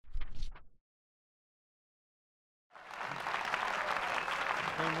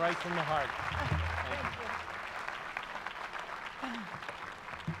come right from the heart. Thank you.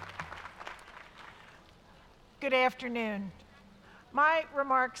 Good afternoon. My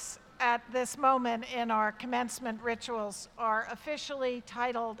remarks at this moment in our commencement rituals are officially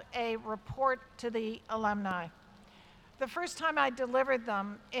titled A Report to the Alumni. The first time I delivered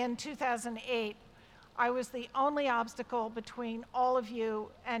them in 2008, I was the only obstacle between all of you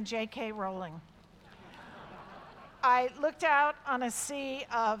and J.K. Rowling. I looked out on a sea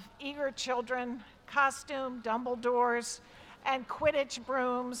of eager children, costume Dumbledores, and Quidditch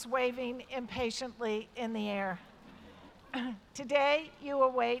brooms waving impatiently in the air. Today, you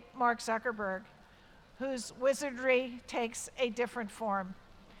await Mark Zuckerberg, whose wizardry takes a different form,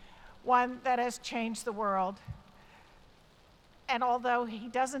 one that has changed the world. And although he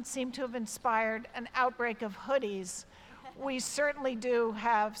doesn't seem to have inspired an outbreak of hoodies, we certainly do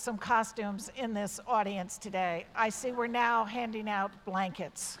have some costumes in this audience today. I see we're now handing out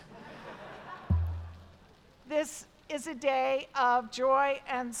blankets. This is a day of joy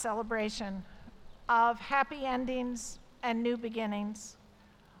and celebration, of happy endings and new beginnings,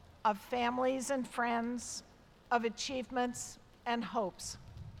 of families and friends, of achievements and hopes.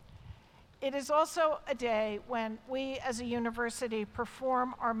 It is also a day when we as a university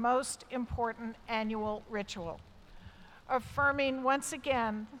perform our most important annual ritual, affirming once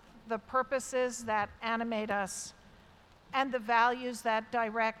again the purposes that animate us and the values that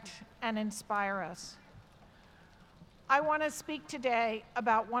direct and inspire us. I want to speak today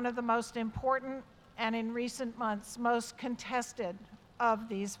about one of the most important and in recent months most contested of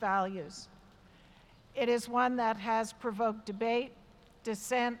these values. It is one that has provoked debate,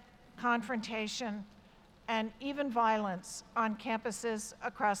 dissent, confrontation, and even violence on campuses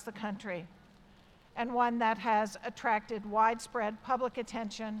across the country, and one that has attracted widespread public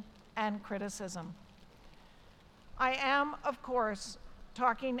attention and criticism. I am, of course,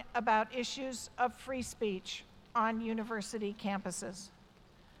 talking about issues of free speech on university campuses.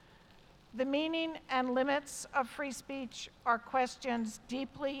 The meaning and limits of free speech are questions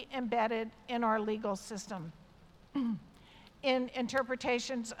deeply embedded in our legal system, in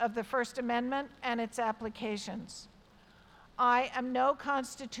interpretations of the First Amendment and its applications. I am no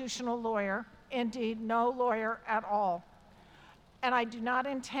constitutional lawyer, indeed no lawyer at all, and I do not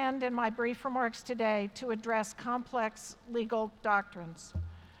intend in my brief remarks today to address complex legal doctrines,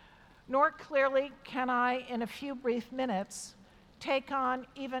 nor clearly can I, in a few brief minutes, take on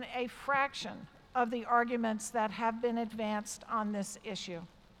even a fraction of the arguments that have been advanced on this issue.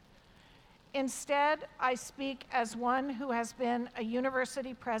 Instead, I speak as one who has been a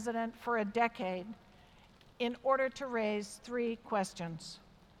university president for a decade in order to raise three questions.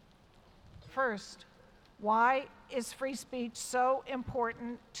 First, why is free speech so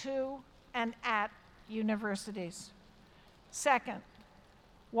important to and at universities? Second,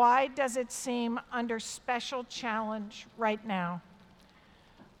 why does it seem under special challenge right now?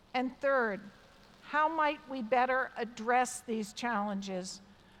 And third, how might we better address these challenges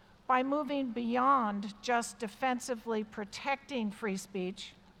by moving beyond just defensively protecting free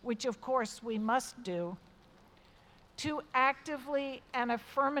speech, which of course we must do, to actively and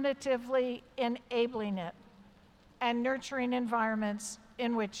affirmatively enabling it and nurturing environments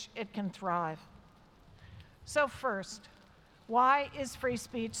in which it can thrive. So first, why is free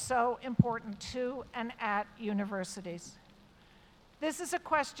speech so important to and at universities? This is a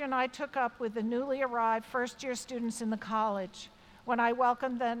question I took up with the newly arrived first-year students in the college when I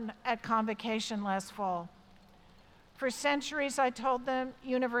welcomed them at convocation last fall. For centuries, I told them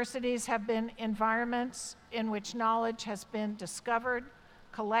universities have been environments in which knowledge has been discovered,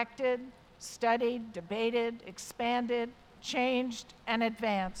 collected, studied, debated, expanded, changed, and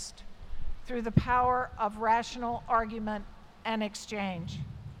advanced through the power of rational argument and exchange.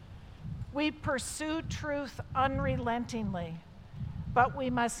 We pursue truth unrelentingly, but we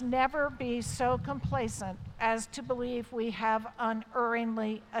must never be so complacent as to believe we have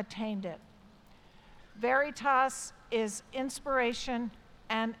unerringly attained it. Veritas is inspiration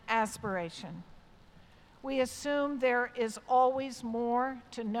and aspiration. We assume there is always more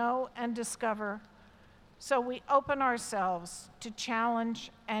to know and discover, so we open ourselves to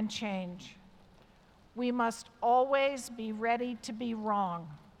challenge and change. We must always be ready to be wrong.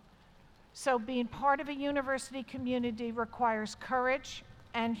 So being part of a university community requires courage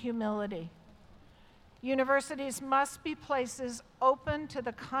and humility. Universities must be places open to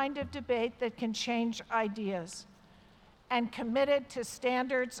the kind of debate that can change ideas and committed to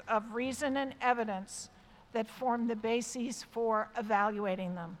standards of reason and evidence that form the bases for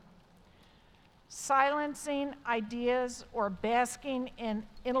evaluating them. Silencing ideas or basking in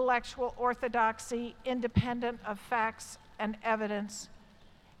intellectual orthodoxy independent of facts and evidence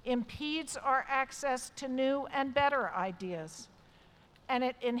impedes our access to new and better ideas, and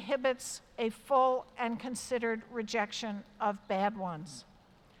it inhibits a full and considered rejection of bad ones.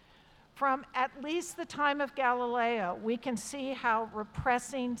 From at least the time of Galileo, we can see how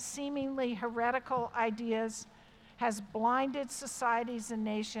repressing seemingly heretical ideas has blinded societies and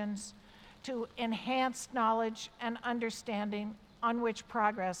nations to enhanced knowledge and understanding on which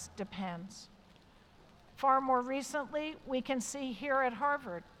progress depends. Far more recently, we can see here at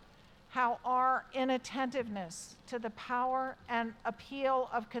Harvard how our inattentiveness to the power and appeal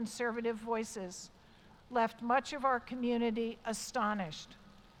of conservative voices left much of our community astonished,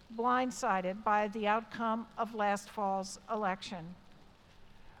 blindsided by the outcome of last fall's election.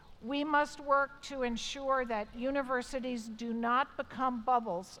 We must work to ensure that universities do not become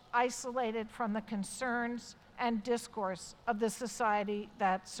bubbles isolated from the concerns and discourse of the society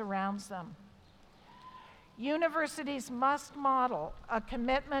that surrounds them. Universities must model a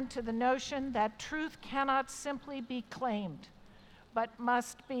commitment to the notion that truth cannot simply be claimed, but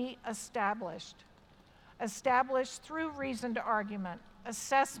must be established. Established through reasoned argument,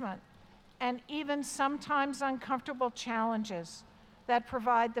 assessment, and even sometimes uncomfortable challenges that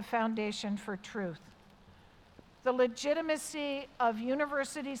provide the foundation for truth. The legitimacy of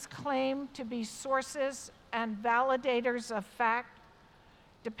universities' claim to be sources and validators of fact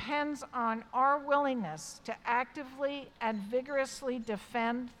depends on our willingness to actively and vigorously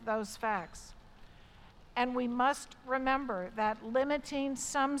defend those facts. And we must remember that limiting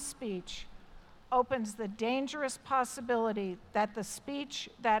some speech opens the dangerous possibility that the speech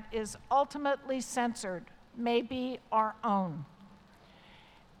that is ultimately censored may be our own.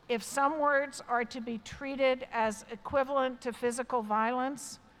 If some words are to be treated as equivalent to physical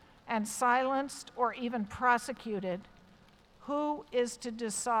violence and silenced or even prosecuted, who is to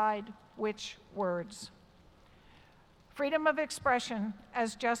decide which words? Freedom of expression,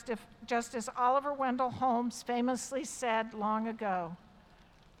 as Justice Oliver Wendell Holmes famously said long ago,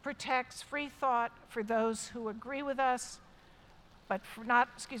 protects free thought for those who agree with us, but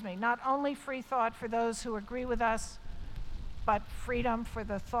not only free thought for those who agree with us, but freedom for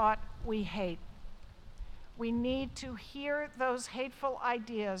the thought we hate. We need to hear those hateful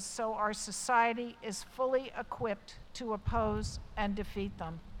ideas so our society is fully equipped to oppose and defeat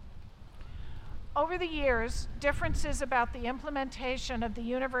them. Over the years, differences about the implementation of the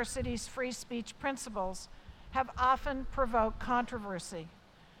university's free speech principles have often provoked controversy,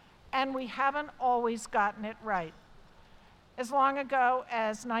 and we haven't always gotten it right. As long ago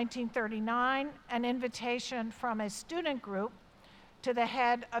as 1939, an invitation from a student group to the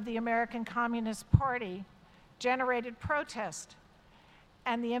head of the American Communist Party generated protest,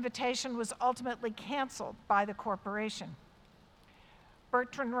 and the invitation was ultimately canceled by the corporation.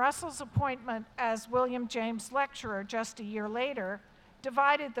 Bertrand Russell's appointment as William James Lecturer just a year later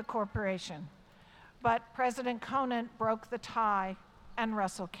divided the corporation, but President Conant broke the tie and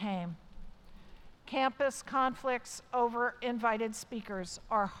Russell came. Campus conflicts over invited speakers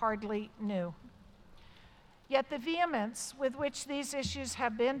are hardly new. Yet the vehemence with which these issues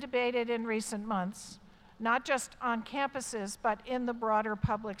have been debated in recent months, not just on campuses but in the broader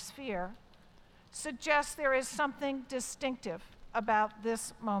public sphere, suggests there is something distinctive about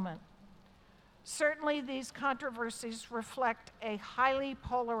this moment. Certainly, these controversies reflect a highly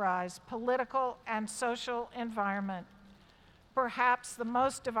polarized political and social environment, perhaps the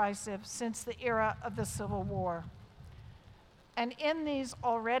most divisive since the era of the Civil War. And in these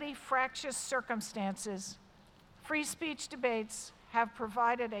already fractious circumstances, free speech debates have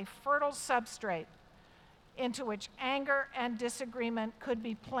provided a fertile substrate into which anger and disagreement could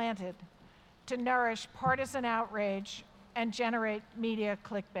be planted to nourish partisan outrage and generate media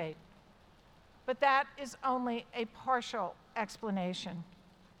clickbait. But that is only a partial explanation.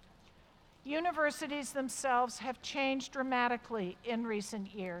 Universities themselves have changed dramatically in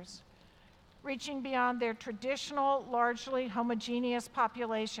recent years, reaching beyond their traditional, largely homogeneous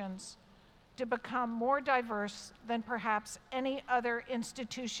populations to become more diverse than perhaps any other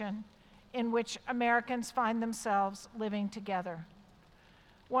institution in which Americans find themselves living together.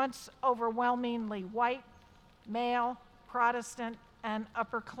 Once overwhelmingly white, male, Protestant, and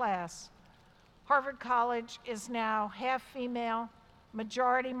upper class, Harvard College is now half female,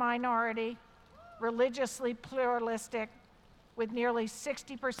 majority minority, religiously pluralistic, with nearly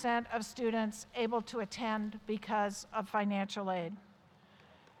 60% of students able to attend because of financial aid.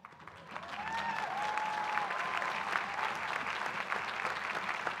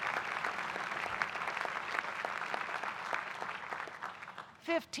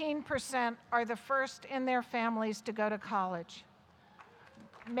 "15% are the first in their families to go to college.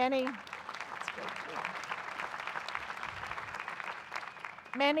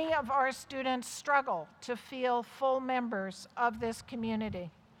 Many of our students struggle to feel full members of this community,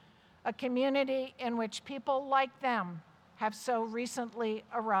 a community in which people like them have so recently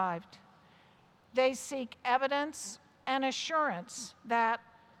arrived. They seek evidence and assurance that,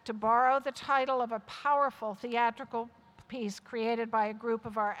 to borrow the title of a powerful theatrical piece created by a group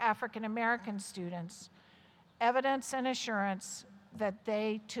of our African American students, evidence and assurance that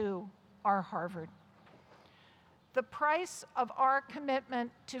they too are Harvard. The price of our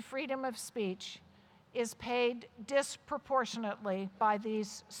commitment to freedom of speech is paid disproportionately by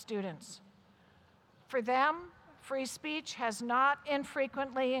these students. For them, free speech has not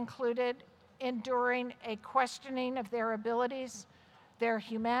infrequently included enduring a questioning of their abilities, their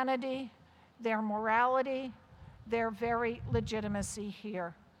humanity, their morality, their very legitimacy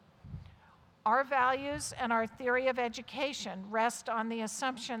here. Our values and our theory of education rest on the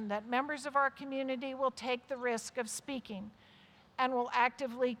assumption that members of our community will take the risk of speaking and will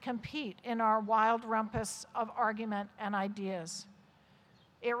actively compete in our wild rumpus of argument and ideas.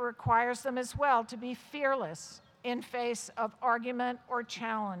 It requires them as well to be fearless in face of argument or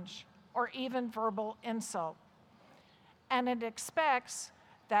challenge or even verbal insult. And it expects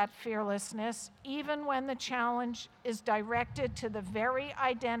that fearlessness even when the challenge is directed to the very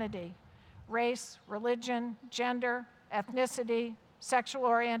identity, race, religion, gender, ethnicity, sexual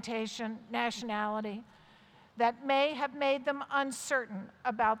orientation, nationality, that may have made them uncertain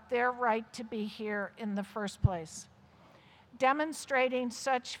about their right to be here in the first place. Demonstrating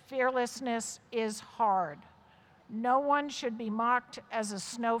such fearlessness is hard. No one should be mocked as a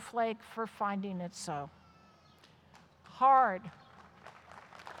snowflake for finding it so. Hard.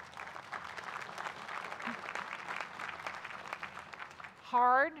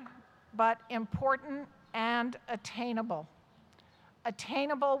 Hard, but important and attainable.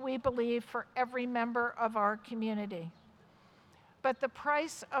 Attainable, we believe, for every member of our community. But the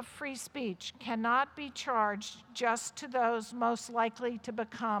price of free speech cannot be charged just to those most likely to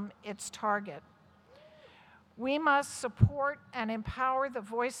become its target. We must support and empower the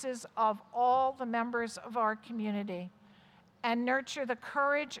voices of all the members of our community and nurture the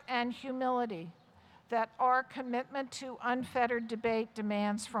courage and humility that our commitment to unfettered debate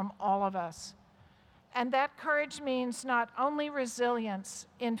demands from all of us. And that courage means not only resilience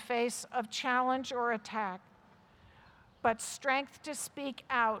in face of challenge or attack, but strength to speak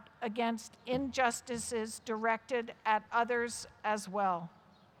out against injustices directed at others as well.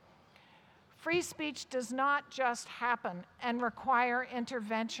 Free speech does not just happen and require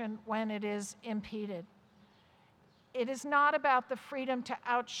intervention when it is impeded. It is not about the freedom to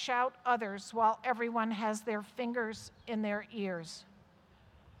outshout others while everyone has their fingers in their ears.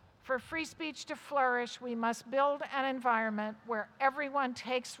 For free speech to flourish, we must build an environment where everyone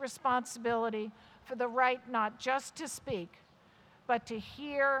takes responsibility for the right not just to speak, but to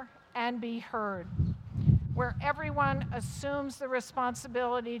hear and be heard, where everyone assumes the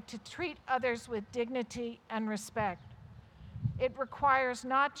responsibility to treat others with dignity and respect. It requires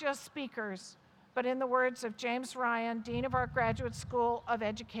not just speakers, but in the words of James Ryan, Dean of our Graduate School of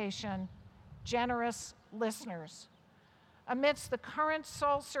Education, generous listeners. Amidst the current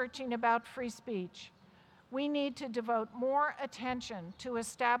soul-searching about free speech, we need to devote more attention to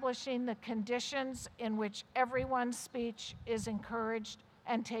establishing the conditions in which everyone's speech is encouraged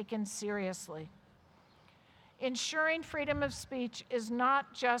and taken seriously. Ensuring freedom of speech is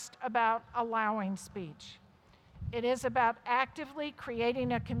not just about allowing speech. It is about actively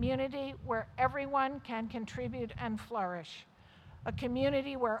creating a community where everyone can contribute and flourish, a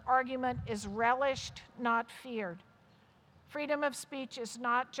community where argument is relished, not feared. Freedom of speech is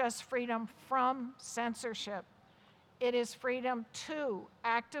not just freedom from censorship. It is freedom to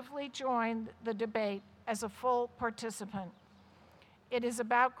actively join the debate as a full participant. It is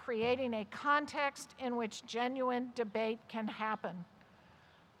about creating a context in which genuine debate can happen.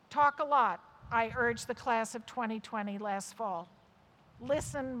 Talk a lot, I urged the class of 2020 last fall.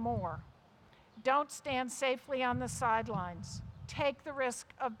 Listen more. Don't stand safely on the sidelines. Take the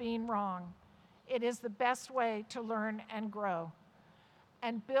risk of being wrong. It is the best way to learn and grow.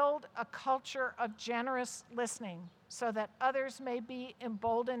 And build a culture of generous listening so that others may be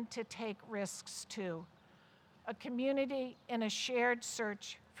emboldened to take risks too. A community in a shared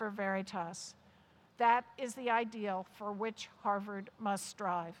search for veritas. That is the ideal for which Harvard must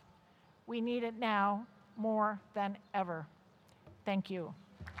strive. We need it now more than ever. Thank you.